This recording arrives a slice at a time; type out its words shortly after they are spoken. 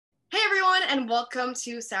and welcome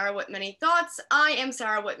to Sarah with Many Thoughts. I am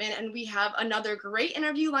Sarah Whitman, and we have another great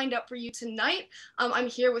interview lined up for you tonight. I'm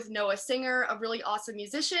here with Noah Singer, a really awesome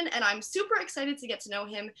musician, and I'm super excited to get to know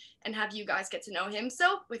him and have you guys get to know him.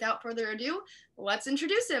 So without further ado, let's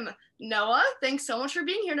introduce him. Noah, thanks so much for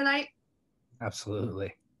being here tonight.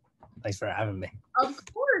 Absolutely. Thanks for having me. Of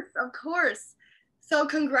course. So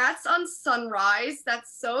congrats on Sunrise.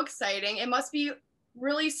 That's so exciting. It must be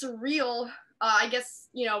really surreal, I guess,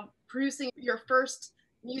 producing your first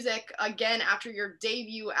music again after your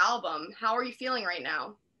debut album. How are you feeling right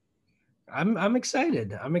now? I'm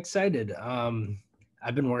excited. I've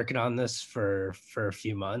been working on this for a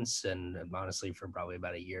few months and honestly for probably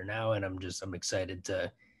about a year now, and I'm excited to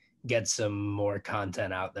get some more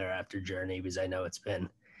content out there after Journey, because I know it's been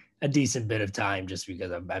a decent bit of time just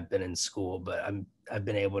because I've been in school, but I've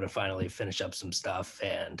been able to finally finish up some stuff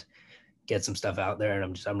and get some stuff out there,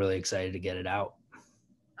 and I'm really excited to get it out.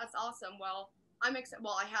 That's awesome. Well, I'm excited.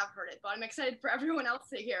 Well, I have heard it, but I'm excited for everyone else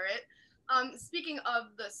to hear it. Speaking of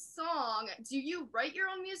the song, do you write your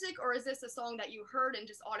own music, or is this a song that you heard and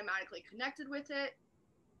just automatically connected with it?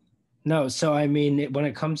 No, so I mean, when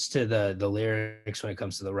it comes to the lyrics, when it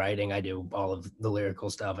comes to the writing, I do all of the lyrical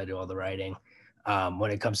stuff. I do all the writing. When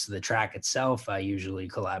it comes to the track itself, I usually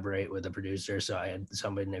collaborate with a producer. So I had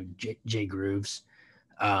somebody named Jay Grooves,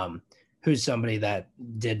 um, who's somebody that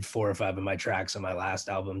did 4 or 5 of my tracks on my last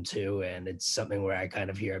album too. And it's something where I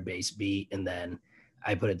kind of hear a bass beat and then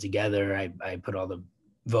I put it together. I put all the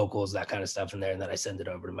vocals, that kind of stuff in there, and then I send it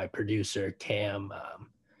over to my producer, Cameron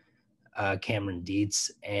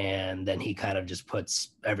Dietz, and then he kind of just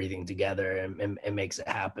puts everything together and makes it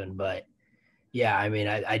happen. But yeah, I mean,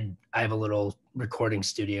 I have a little recording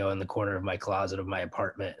studio in the corner of my closet of my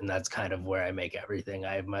apartment, and that's kind of where I make everything.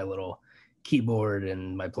 I have my little keyboard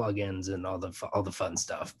and my plugins and all the fun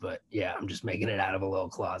stuff. But yeah, I'm just making it out of a little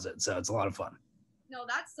closet, so it's a lot of fun. No,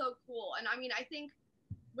 that's so cool. And I mean, I think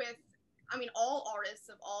all artists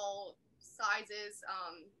of all sizes,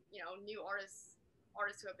 new artists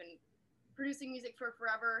who have been producing music for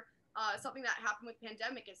forever. Something that happened with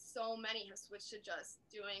pandemic is so many have switched to just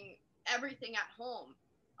doing everything at home,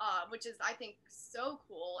 which is, I think, so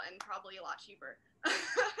cool and probably a lot cheaper.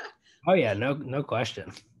 Oh yeah, no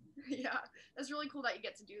question. Yeah, that's really cool that you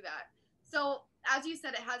get to do that. So, as you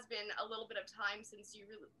said, it has been a little bit of time since you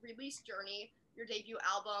released Journey, your debut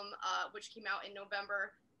album, which came out in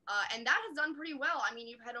November, and that has done pretty well. I mean,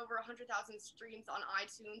 you've had over 100,000 streams on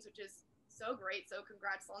iTunes, which is so great. So,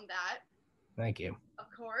 congrats on that. Thank you. Of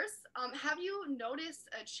course. Have you noticed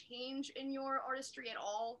a change in your artistry at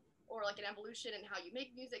all, or like an evolution in how you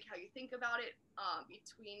make music, how you think about it,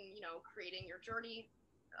 between creating your Journey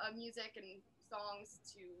music and songs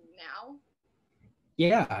to now?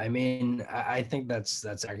 Yeah, I mean, I think that's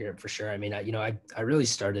accurate for sure. I mean, I really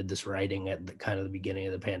started this writing at the kind of the beginning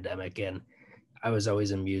of the pandemic, and I was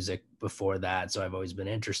always in music before that, so I've always been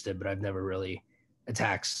interested, but I've never really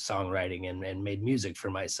attacked songwriting and made music for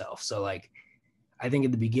myself. So like, I think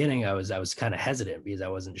at the beginning I was kind of hesitant because I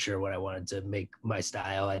wasn't sure what I wanted to make my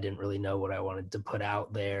style. I didn't really know what I wanted to put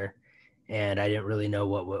out there, and I didn't really know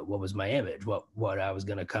what was my image, what I was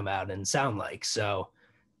going to come out and sound like. So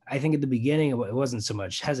I think at the beginning it wasn't so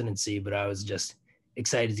much hesitancy, but I was just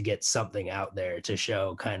excited to get something out there to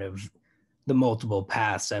show kind of the multiple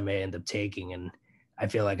paths I may end up taking. And I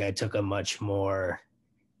feel like I took a much more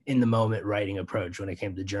in the moment writing approach when it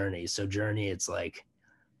came to Journey. So Journey, it's like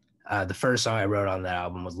the first song I wrote on that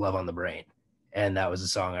album was Love on the Brain. And that was a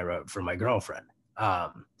song I wrote for my girlfriend.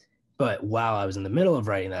 But while I was in the middle of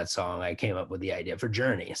writing that song, I came up with the idea for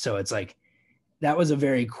Journey. So it's like, that was a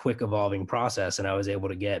very quick evolving process. And I was able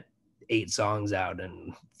to get 8 songs out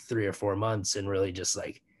in 3 or 4 months and really just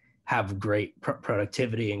like have great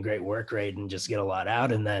productivity and great work rate and just get a lot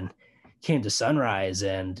out. And then came to Sunrise,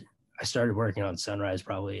 and I started working on Sunrise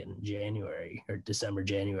probably in January or December,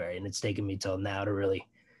 January. And it's taken me till now to really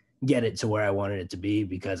get it to where I wanted it to be,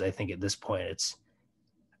 because I think at this point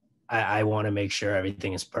I want to make sure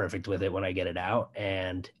everything is perfect with it when I get it out.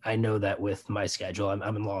 And I know that with my schedule,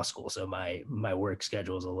 I'm in law school, so my work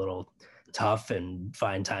schedule is a little tough, and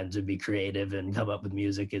find time to be creative and come up with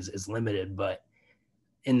music is limited. But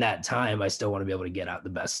in that time, I still want to be able to get out the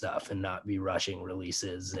best stuff and not be rushing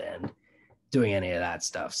releases and doing any of that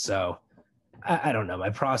stuff. So I don't know.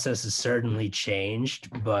 My process has certainly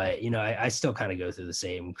changed, but I still kind of go through the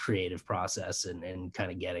same creative process and kind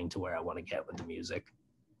of getting to where I want to get with the music.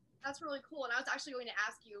 That's really cool. And I was actually going to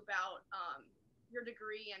ask you about your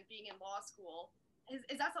degree and being in law school.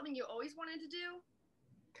 Is that something you always wanted to do?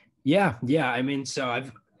 Yeah. I mean, so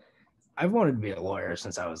I've wanted to be a lawyer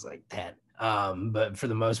since I was like 10. But for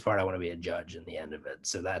the most part, I want to be a judge in the end of it.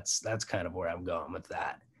 So that's kind of where I'm going with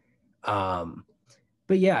that. Um,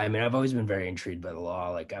 but yeah, I mean, I've always been very intrigued by the law.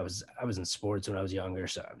 Like I was in sports when I was younger,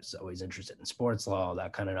 so I was always interested in sports law,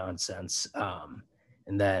 that kind of nonsense.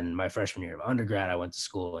 And then my freshman year of undergrad, I went to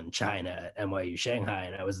school in China at NYU Shanghai,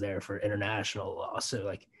 and I was there for international law. So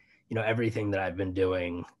like, everything that I've been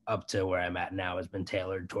doing up to where I'm at now has been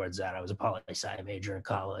tailored towards that. I was a poli sci major in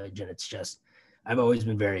college, and it's just I've always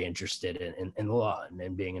been very interested in the law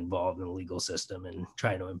and being involved in the legal system and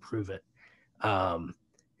trying to improve it. Um,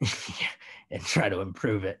 and try to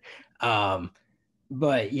improve it. Um,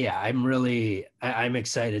 but yeah, I'm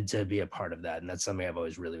excited to be a part of that. And that's something I've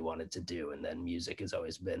always really wanted to do. And then music has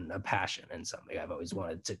always been a passion and something I've always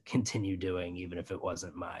wanted to continue doing, even if it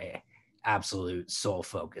wasn't my absolute sole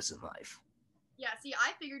focus in life. Yeah, see,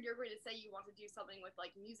 I figured you were going to say you want to do something with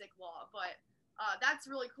like music law, but that's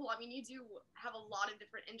really cool. I mean, you do have a lot of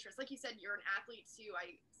different interests. Like you said, you're an athlete too.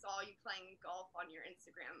 I saw you playing golf on your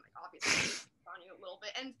Instagram, like obviously on you a little bit.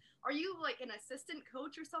 And are you like an assistant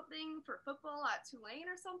coach or something for football at Tulane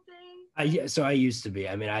or something? So I used to be.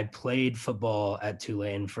 I mean, I played football at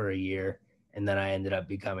Tulane for a year, and then I ended up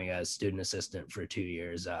becoming a student assistant for 2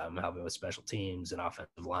 years, helping with special teams and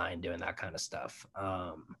offensive line, doing that kind of stuff.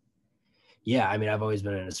 Yeah, I mean, I've always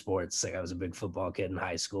been into sports. Like I was a big football kid in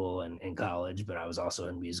high school and in college, but I was also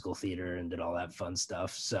in musical theater and did all that fun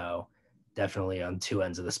stuff. So definitely on two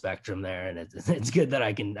ends of the spectrum there, and it's good that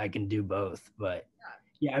I can do both. But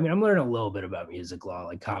yeah, I mean, I'm learning a little bit about music law,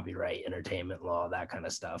 like copyright, entertainment law, that kind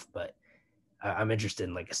of stuff. But I'm interested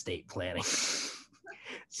in like estate planning.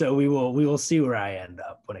 So we will see where I end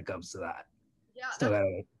up when it comes to that. Yeah, Still that's got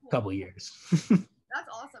a cool. couple years. That's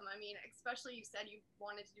awesome. I mean, especially you said you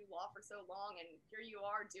wanted to do law for so long, and here you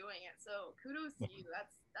are doing it. So kudos to you.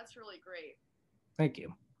 That's really great. Thank you.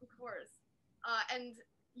 Of course. And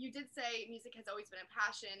you did say music has always been a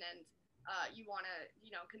passion, and you want to,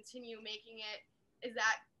 continue making it. Is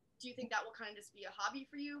that? Do you think that will kind of just be a hobby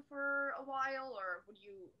for you for a while, or would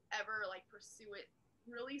you ever like pursue it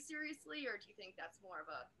really seriously, or do you think that's more of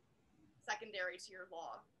a secondary to your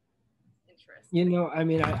law interest? I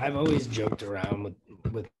mean, I've always joked around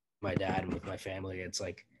with my dad and with my family. It's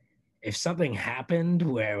like if something happened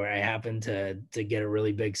where I happened to get a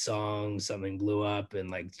really big song, something blew up and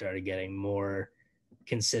like started getting more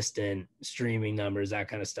consistent streaming numbers, that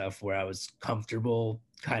kind of stuff, where I was comfortable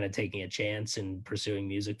kind of taking a chance and pursuing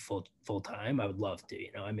music full time, I would love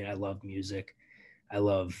to. I mean, I love music. I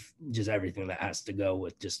love just everything that has to go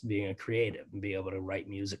with just being a creative and be able to write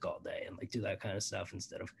music all day and like do that kind of stuff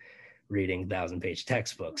instead of reading 1,000-page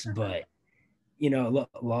textbooks. But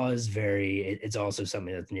law is it's also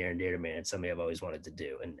something that's near and dear to me. It's something I've always wanted to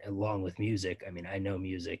do. And along with music, I mean, I know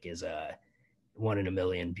music is a one in a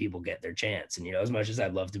million people get their chance. And, as much as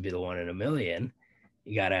I'd love to be the one in a million,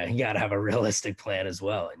 you gotta have a realistic plan as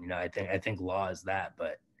well. And, I think law is that,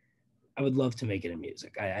 but I would love to make it in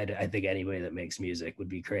music. I think anybody that makes music would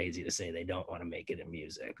be crazy to say they don't want to make it in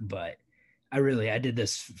music, but I did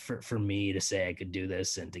this for me to say I could do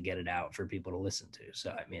this and to get it out for people to listen to.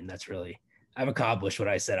 So, I mean, I've accomplished what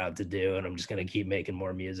I set out to do, and I'm just going to keep making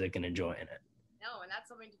more music and enjoying it. No, and that's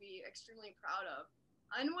something to be extremely proud of.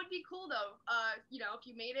 And it would be cool though, if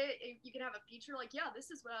you made it, if you can have a feature like, yeah,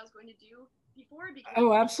 this is what I was going to do before it became.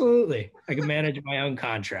 Oh, absolutely. I can manage my own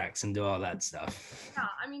contracts and do all that stuff.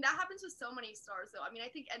 Yeah, I mean that happens with so many stars though. I mean,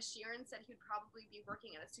 I think Ed Sheeran said he would probably be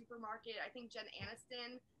working at a supermarket. I think Jen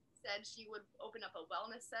Aniston said she would open up a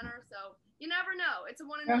wellness center. So you never know. It's a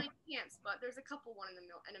one in a million chance, but there's a couple one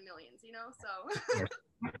in a millions, So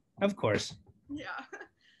Of course. Yeah.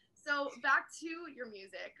 So back to your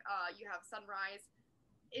music. You have Sunrise.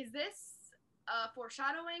 Is this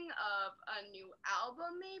foreshadowing of a new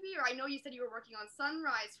album, maybe? Or I know you said you were working on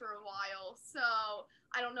Sunrise for a while, so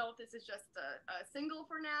I don't know if this is just a single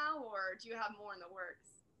for now, or do you have more in the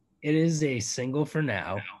works? It is a single for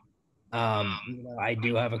now. I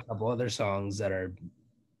do have a couple other songs that are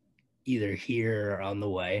either here or on the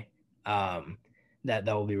way. That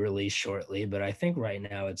will be released shortly, but I think right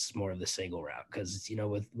now it's more of the single route because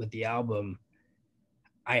with the album,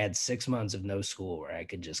 I had 6 months of no school where I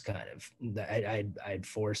could just kind of I had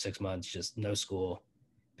 4 6 months just no school,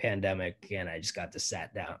 pandemic, and I just got to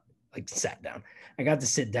sat down. I got to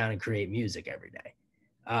sit down and create music every day.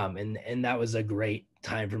 And that was a great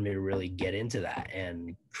time for me to really get into that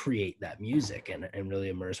and create that music and really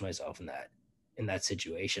immerse myself in that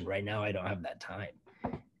situation. Right now I don't have that time.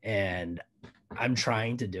 And I'm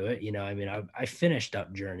trying to do it. I mean, I finished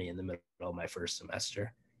up Journey in the middle of my first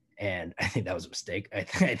semester, and I think that was a mistake. I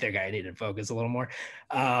think I needed to focus a little more.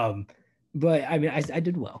 But I mean, I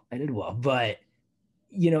did well. But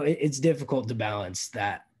it's difficult to balance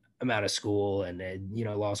that amount of school, and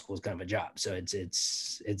law school is kind of a job. So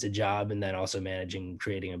it's a job, and then also managing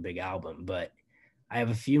creating a big album. But I have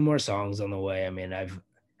a few more songs on the way. I mean, I have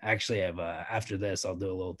after this I'll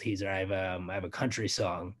do a little teaser. I have a country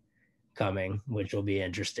song coming, which will be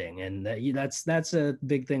interesting, and that's a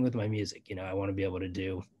big thing with my music. I want to be able to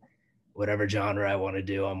do whatever genre I want to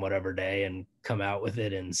do on whatever day and come out with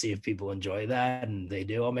it and see if people enjoy that, and they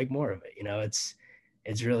do, I'll make more of it.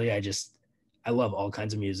 It's really, I love all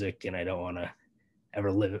kinds of music, and I don't want to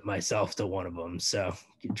ever limit myself to one of them. So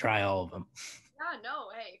you can try all of them. Yeah, no,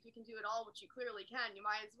 hey, if you can do it all, which you clearly can, you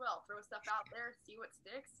might as well throw stuff out there, see what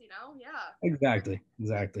sticks, Yeah. Exactly.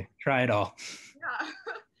 Try it all. Yeah.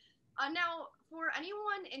 Now, for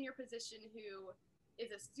anyone in your position who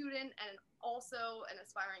is a student and also an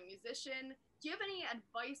aspiring musician, do you have any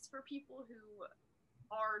advice for people who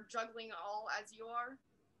are juggling all as you are?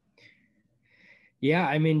 Yeah,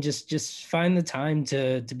 I mean, just find the time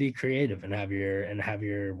to be creative and have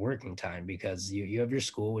your working time, because you have your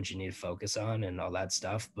school, which you need to focus on and all that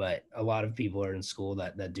stuff. But a lot of people are in school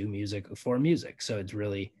that do music for music, so it's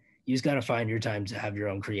really, you just got to find your time to have your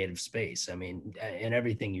own creative space. I mean, in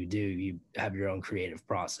everything you do, you have your own creative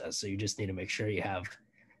process, so you just need to make sure you have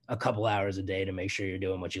a couple hours a day to make sure you're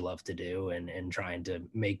doing what you love to do, and trying to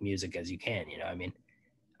make music as you can. I mean,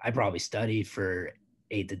 I probably study for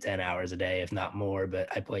 8 to 10 hours a day, if not more, but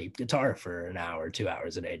I play guitar for an hour, 2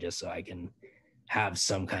 hours a day, just so I can have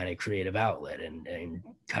some kind of creative outlet, and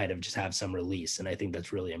kind of just have some release. And I think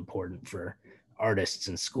that's really important for artists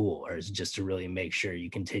in school, or is just to really make sure you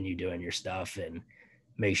continue doing your stuff and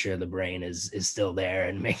make sure the brain is still there,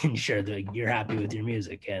 and making sure that you're happy with your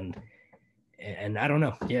music. And I don't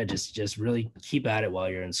know. Yeah, just really keep at it while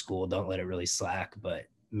you're in school. Don't let it really slack, but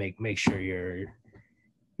make sure you're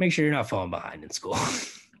not falling behind in school.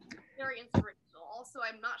 Very inspirational. Also,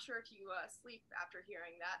 I'm not sure if you sleep after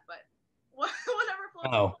hearing that, but whatever floats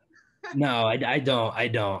your Oh, boat. no, I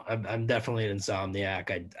don't. I'm definitely an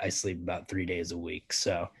insomniac. I sleep about 3 days a week.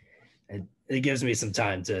 So it gives me some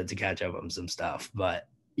time to catch up on some stuff. But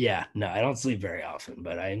yeah, no, I don't sleep very often,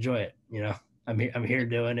 but I enjoy it. I'm here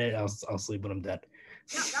doing it. I'll sleep when I'm dead.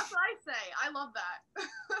 Yeah, that's what I say. I love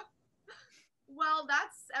that. Well,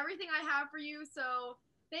 that's everything I have for you. So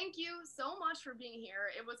thank you so much for being here.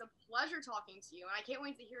 It was a pleasure talking to you, and I can't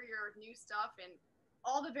wait to hear your new stuff and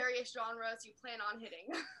all the various genres you plan on hitting.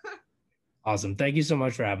 Awesome. Thank you so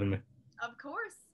much for having me. Of course.